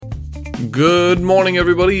Good morning,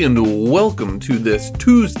 everybody, and welcome to this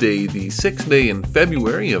Tuesday, the 6th day in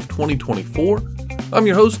February of 2024. I'm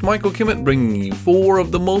your host, Michael Kimmett, bringing you 4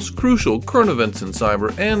 of the most crucial current events in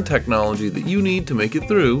cyber and technology that you need to make it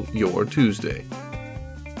through your Tuesday.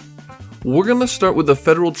 We're going to start with the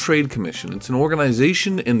Federal Trade Commission. It's an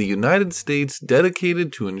organization in the United States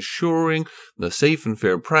dedicated to ensuring the safe and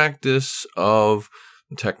fair practice of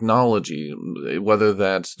technology, whether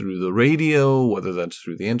that's through the radio, whether that's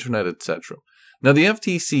through the internet, etc. Now, the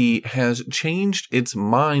FTC has changed its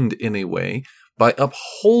mind in a way by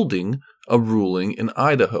upholding a ruling in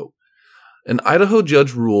Idaho. An Idaho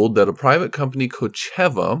judge ruled that a private company,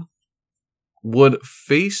 Kocheva, would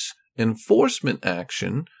face enforcement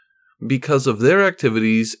action because of their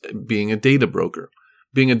activities being a data broker.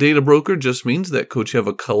 Being a data broker just means that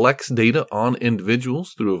Kocheva collects data on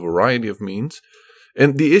individuals through a variety of means.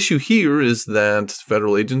 And the issue here is that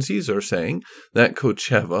federal agencies are saying that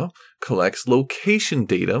Kocheva collects location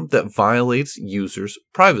data that violates users'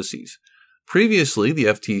 privacies. Previously, the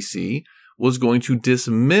FTC was going to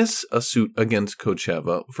dismiss a suit against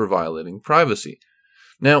Kocheva for violating privacy.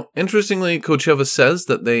 Now, interestingly, Kocheva says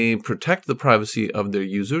that they protect the privacy of their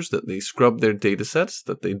users, that they scrub their data sets,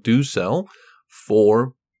 that they do sell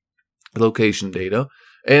for location data.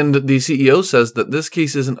 And the CEO says that this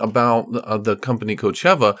case isn't about the company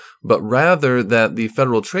Kocheva, but rather that the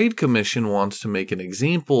Federal Trade Commission wants to make an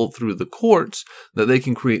example through the courts that they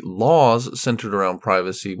can create laws centered around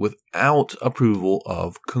privacy without approval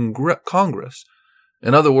of Congress.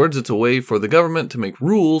 In other words, it's a way for the government to make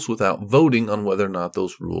rules without voting on whether or not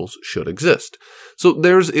those rules should exist. So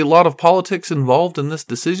there's a lot of politics involved in this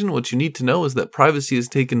decision. What you need to know is that privacy is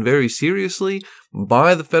taken very seriously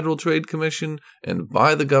by the Federal Trade Commission and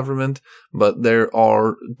by the government, but there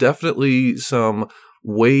are definitely some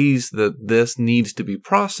ways that this needs to be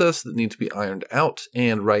processed, that need to be ironed out,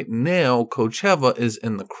 and right now Kocheva is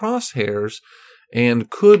in the crosshairs and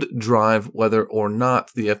could drive whether or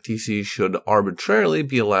not the FTC should arbitrarily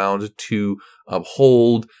be allowed to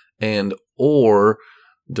uphold and or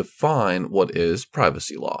define what is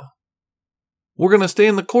privacy law. We're going to stay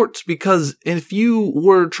in the courts because if you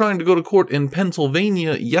were trying to go to court in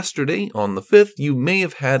Pennsylvania yesterday on the 5th, you may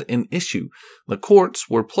have had an issue. The courts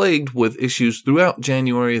were plagued with issues throughout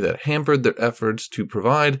January that hampered their efforts to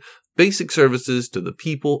provide basic services to the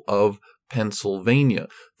people of Pennsylvania.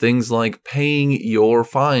 Things like paying your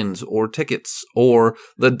fines or tickets or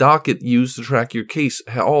the docket used to track your case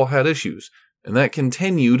all had issues. And that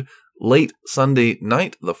continued late Sunday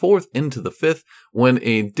night, the 4th into the 5th, when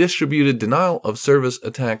a distributed denial of service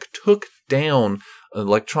attack took down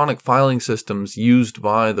electronic filing systems used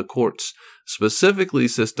by the courts, specifically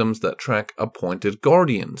systems that track appointed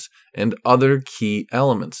guardians and other key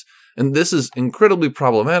elements. And this is incredibly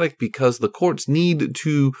problematic because the courts need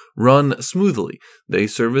to run smoothly. They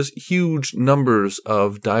service huge numbers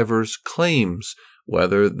of diverse claims,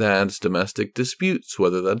 whether that's domestic disputes,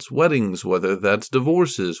 whether that's weddings, whether that's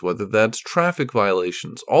divorces, whether that's traffic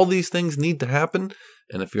violations. All these things need to happen.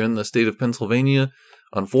 And if you're in the state of Pennsylvania,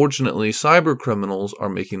 unfortunately, cyber criminals are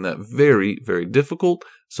making that very, very difficult.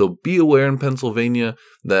 So be aware in Pennsylvania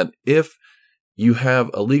that if you have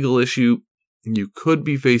a legal issue, you could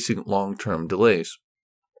be facing long-term delays.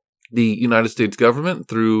 The United States government,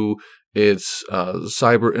 through its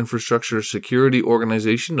Cyber Infrastructure Security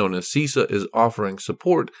Organization, known as CISA, is offering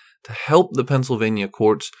support to help the Pennsylvania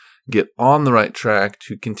courts get on the right track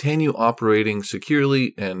to continue operating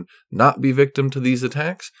securely and not be victim to these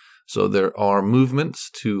attacks. So there are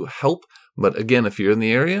movements to help. But again, if you're in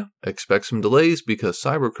the area, expect some delays because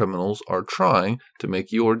cyber criminals are trying to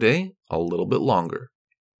make your day a little bit longer.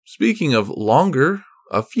 Speaking of longer,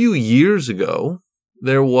 a few years ago,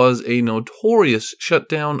 there was a notorious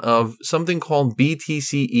shutdown of something called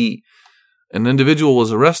BTCE. An individual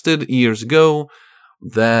was arrested years ago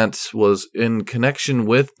that was in connection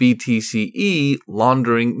with BTCE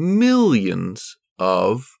laundering millions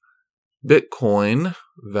of Bitcoin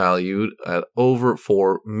valued at over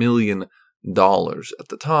 $4 million. At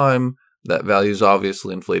the time, that value is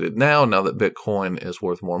obviously inflated now that Bitcoin is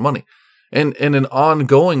worth more money. And in an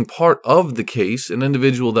ongoing part of the case, an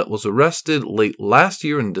individual that was arrested late last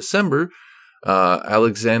year in December,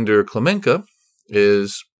 Alexander Klemenka,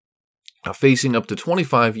 is facing up to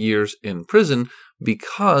 25 years in prison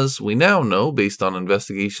because we now know, based on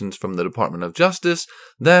investigations from the Department of Justice,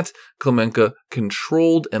 that Klemenka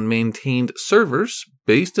controlled and maintained servers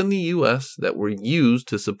based in the U.S. that were used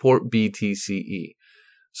to support BTCE,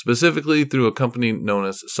 specifically through a company known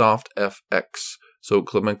as SoftFX. So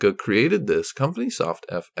Klemenka created this company,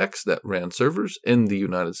 SoftFX, that ran servers in the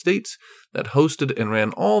United States that hosted and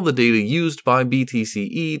ran all the data used by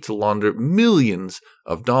BTCE to launder millions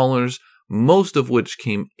of dollars, most of which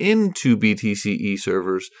came into BTCE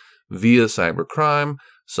servers via cybercrime,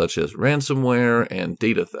 such as ransomware and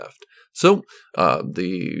data theft. So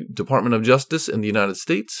the Department of Justice in the United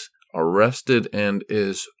States arrested and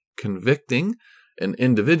is convicting an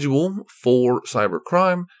individual for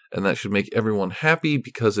cybercrime, and that should make everyone happy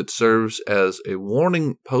because it serves as a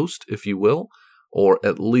warning post, if you will, or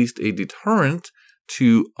at least a deterrent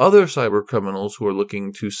to other cybercriminals who are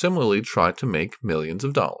looking to similarly try to make millions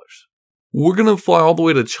of dollars. We're going to fly all the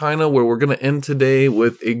way to China, where we're going to end today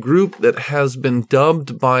with a group that has been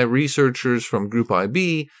dubbed by researchers from Group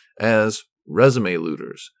IB as resume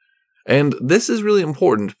looters. And this is really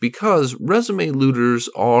important because resume looters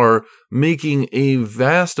are making a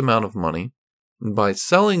vast amount of money by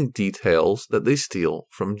selling details that they steal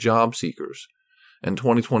from job seekers. In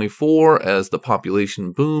 2024, as the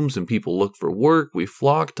population booms and people look for work, we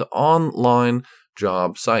flock to online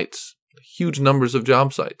job sites, huge numbers of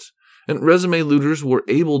job sites. And resume looters were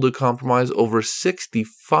able to compromise over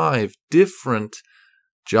 65 different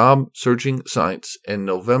job searching sites in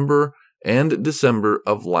November and December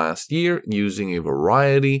of last year using a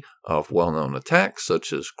variety of well-known attacks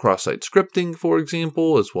such as cross-site scripting, for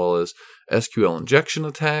example, as well as SQL injection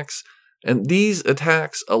attacks. And these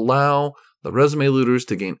attacks allow the resume looters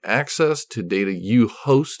to gain access to data you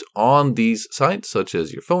host on these sites, such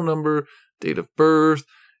as your phone number, date of birth,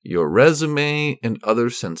 your resume, and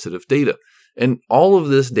other sensitive data. And all of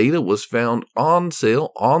this data was found on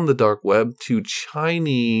sale on the dark web to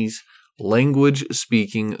Chinese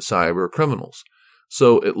language-speaking cyber criminals.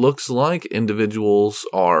 So it looks like individuals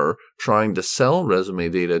are trying to sell resume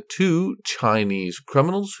data to Chinese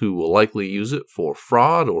criminals who will likely use it for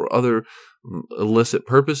fraud or other illicit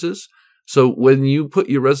purposes. So when you put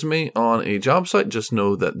your resume on a job site, just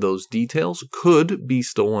know that those details could be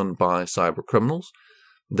stolen by cyber criminals,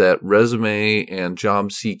 that resume and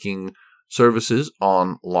job-seeking services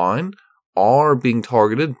online are being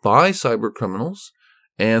targeted by cyber criminals,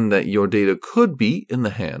 and that your data could be in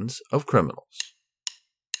the hands of criminals.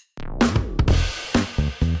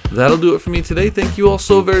 That'll do it for me today. Thank you all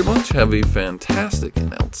so very much. Have a fantastic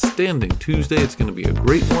and outstanding Tuesday. It's going to be a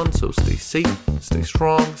great one, so stay safe, stay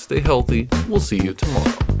strong, stay healthy. We'll see you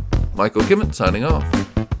tomorrow. Michael Kimmett signing off.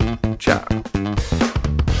 Ciao.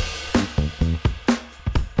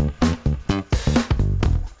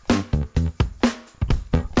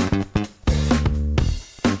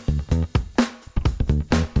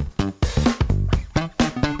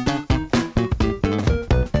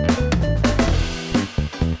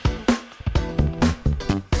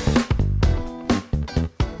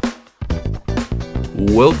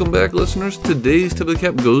 Welcome back, listeners. Today's tip of the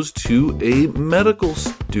cap goes to a medical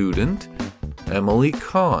student, Emily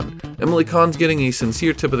Kahn. Emily Kahn's getting a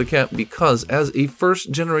sincere tip of the cap because as a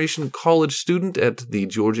first-generation college student at the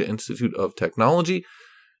Georgia Institute of Technology,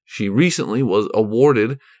 she recently was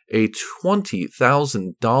awarded a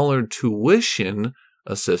 $20,000 tuition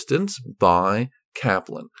assistance by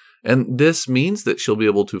Kaplan. And this means that she'll be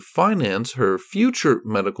able to finance her future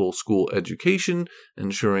medical school education,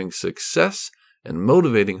 ensuring success and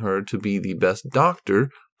motivating her to be the best doctor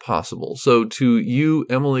possible. So to you,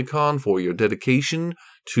 Emily Kahn, for your dedication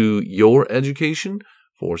to your education,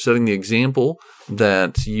 for setting the example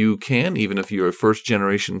that you can, even if you're a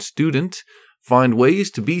first-generation student, find ways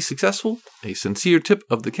to be successful, a sincere tip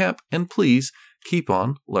of the cap, and please keep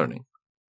on learning.